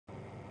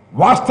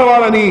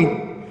వాస్తవాలని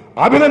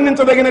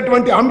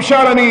అభినందించదగినటువంటి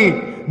అంశాలని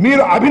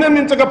మీరు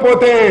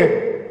అభినందించకపోతే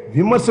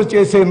విమర్శ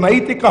చేసే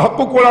నైతిక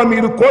హక్కు కూడా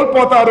మీరు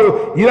కోల్పోతారు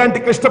ఇలాంటి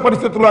క్లిష్ట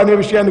పరిస్థితుల్లో అనే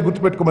విషయాన్ని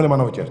గుర్తుపెట్టుకోమని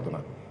మనవి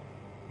చేస్తున్నాను.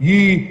 ఈ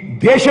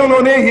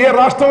దేశంలోనే ఏ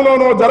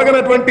రాష్ట్రంలోనో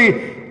జరగనటువంటి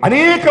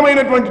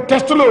అనేకమైనటువంటి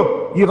టెస్టులు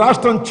ఈ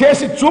రాష్ట్రం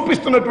చేసి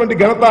చూపిస్తున్నటువంటి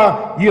ఘనత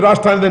ఈ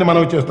రాష్ట్రానిదని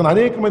మనవి చేస్తున్నాం.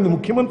 అనేక మంది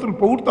ముఖ్యమంత్రులు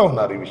పొగుడుతూ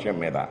ఉన్నారు ఈ విషయం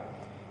మీద.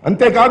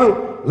 అంతేకాదు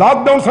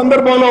లాక్డౌన్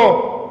సందర్భంలో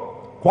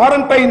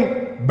క్వారంటైన్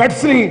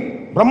బెడ్స్ ని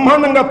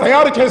బ్రహ్మాండంగా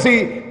తయారు చేసి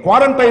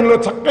క్వారంటైన్ లో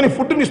చక్కని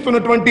ఫుడ్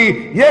ఇస్తున్నటువంటి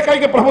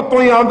ఏకైక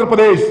ప్రభుత్వం ఈ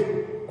ఆంధ్రప్రదేశ్.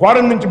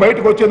 క్వారంటైన్ నుంచి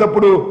బయటకు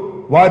వచ్చేటప్పుడు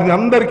వారిని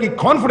అందరికీ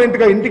కాన్ఫిడెంట్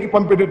గా ఇంటికి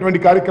పంపేటటువంటి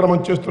కార్యక్రమం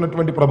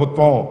చేస్తున్నటువంటి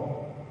ప్రభుత్వం,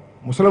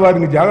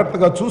 ముసలివారిని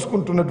జాగ్రత్తగా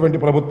చూసుకుంటున్నటువంటి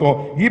ప్రభుత్వం.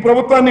 ఈ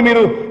ప్రభుత్వాన్ని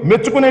మీరు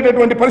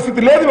మెచ్చుకునేటటువంటి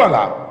పరిస్థితి లేదు. వాళ్ళ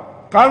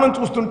కారణం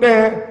చూస్తుంటే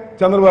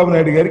చంద్రబాబు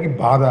నాయుడు గారికి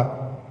బాధ.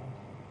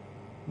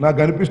 నాకు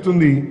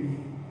అనిపిస్తుంది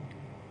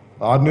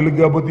 6 నెలలకు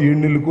కాకపోతే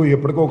 7 నెలలకు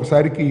ఎప్పటికో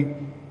ఒకసారికి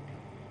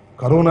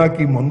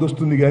కరోనాకి మందు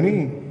వస్తుంది, కానీ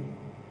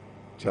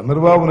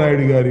చంద్రబాబు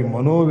నాయుడు గారి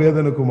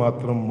మనోవేదనకు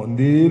మాత్రం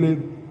మందే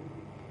లేదు.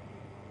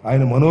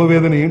 ఆయన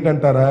మనోవేదన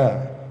ఏంటంటారా?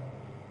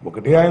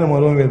 ఒకటే ఆయన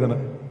మనోవేదన,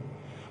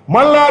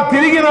 మళ్ళా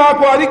తిరిగి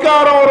నాకు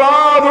అధికారం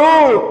రాదు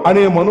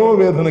అనే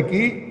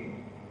మనోవేదనకి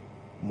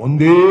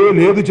ముందే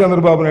లేదు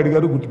చంద్రబాబు నాయుడు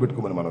గారు.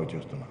 గుర్తుపెట్టుకోమని మనం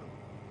చేస్తున్నాం.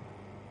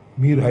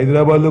 మీరు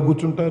హైదరాబాద్లో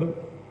కూర్చుంటారు,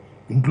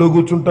 ఇంట్లో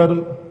కూర్చుంటారు,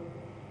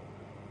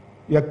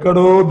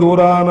 ఎక్కడో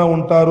దూరాన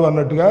ఉంటారు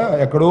అన్నట్టుగా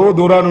ఎక్కడో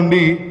దూరా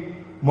నుండి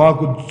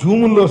మాకు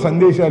జూముల్లో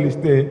సందేశాలు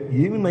ఇస్తే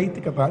ఏమి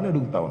నైతికత అని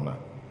అడుగుతా ఉన్నా.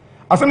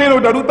 అసలు నేను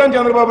ఒకటి అడుగుతాను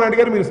చంద్రబాబు నాయుడు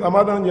గారు, మీరు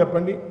సమాధానం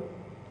చెప్పండి.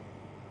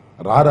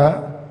 రారా?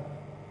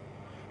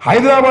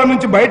 హైదరాబాద్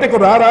నుంచి బయటకు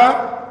రారా?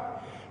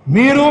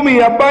 మీరు మీ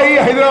అబ్బాయి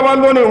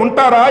హైదరాబాద్లోనే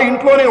ఉంటారా?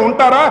 ఇంట్లోనే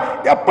ఉంటారా?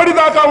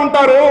 ఎప్పటిదాకా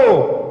ఉంటారు?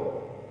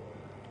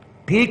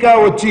 టీకా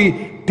వచ్చి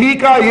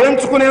టీకా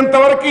ఎంచుకునేంత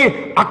వరకు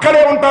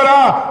అక్కడే ఉంటారా?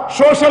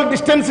 సోషల్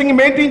డిస్టెన్సింగ్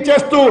మెయింటైన్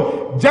చేస్తూ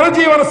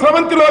జనజీవన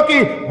స్రవంతిలోకి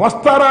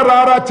వస్తారా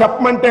రారా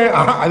చెప్పమంటే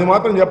అది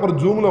మాత్రం చెప్పరు.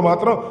 జూమ్లో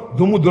మాత్రం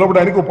దుమ్ము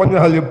దులపడానికి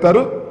ఉపన్యాసాలు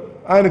చెప్తారు.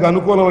 ఆయనకు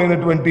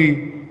అనుకూలమైనటువంటి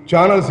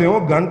ఛానల్స్ ఏమో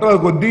గంటల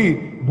కొద్దీ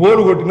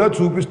బోరు కొట్టినా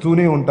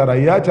చూపిస్తూనే ఉంటారు.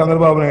 అయ్యా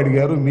చంద్రబాబు నాయుడు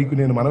గారు, మీకు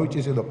నేను మనవి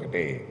చేసేది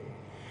ఒక్కటే,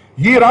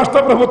 ఈ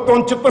రాష్ట్ర ప్రభుత్వం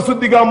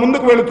చిత్తశుద్ధిగా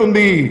ముందుకు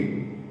వెళుతుంది.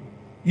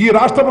 ఈ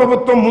రాష్ట్ర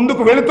ప్రభుత్వం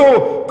ముందుకు వెళుతూ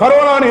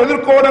కరోనాను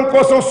ఎదుర్కోవడం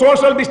కోసం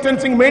సోషల్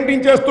డిస్టెన్సింగ్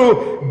మెయింటైన్ చేస్తూ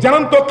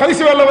జనంతో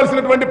కలిసి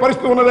వెళ్ళవలసినటువంటి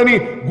పరిస్థితి ఉన్నదని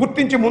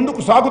గుర్తించి ముందుకు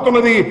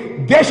సాగుతున్నది.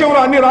 దేశంలో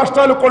అన్ని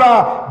రాష్ట్రాలు కూడా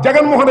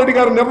జగన్మోహన్ రెడ్డి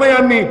గారి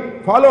నిర్ణయాన్ని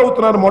ఫాలో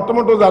అవుతున్నారు.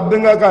 మొట్టమొదటి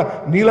అర్థం కాక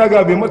నీలాగా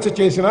విమర్శ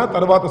చేసిన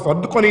తర్వాత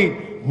సర్దుకొని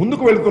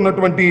ముందుకు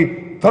వెళుతున్నటువంటి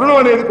తరుణం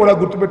అనేది కూడా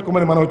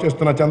గుర్తుపెట్టుకోమని మనం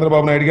చేస్తున్న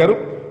చంద్రబాబు నాయుడు గారు.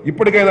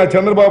 ఇప్పటికైనా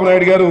చంద్రబాబు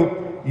నాయుడు గారు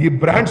ఈ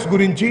బ్రాండ్స్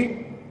గురించి,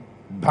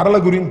 ధరల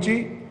గురించి,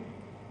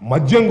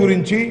 మద్యం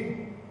గురించి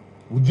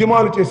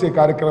ఉద్యమాలు చేసే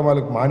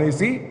కార్యక్రమాలకు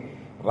మానేసి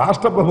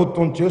రాష్ట్ర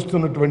ప్రభుత్వం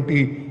చేస్తున్నటువంటి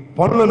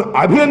పనులను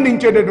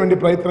అభినందించేటటువంటి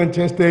ప్రయత్నం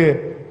చేస్తే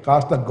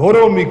కాస్త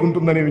గౌరవం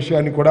మీకుంటుందనే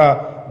విషయాన్ని కూడా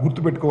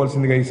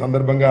గుర్తుపెట్టుకోవాల్సిందిగా ఈ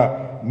సందర్భంగా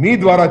మీ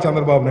ద్వారా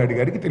చంద్రబాబు నాయుడు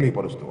గారికి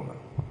తెలియపరుస్తూ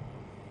ఉన్నాను.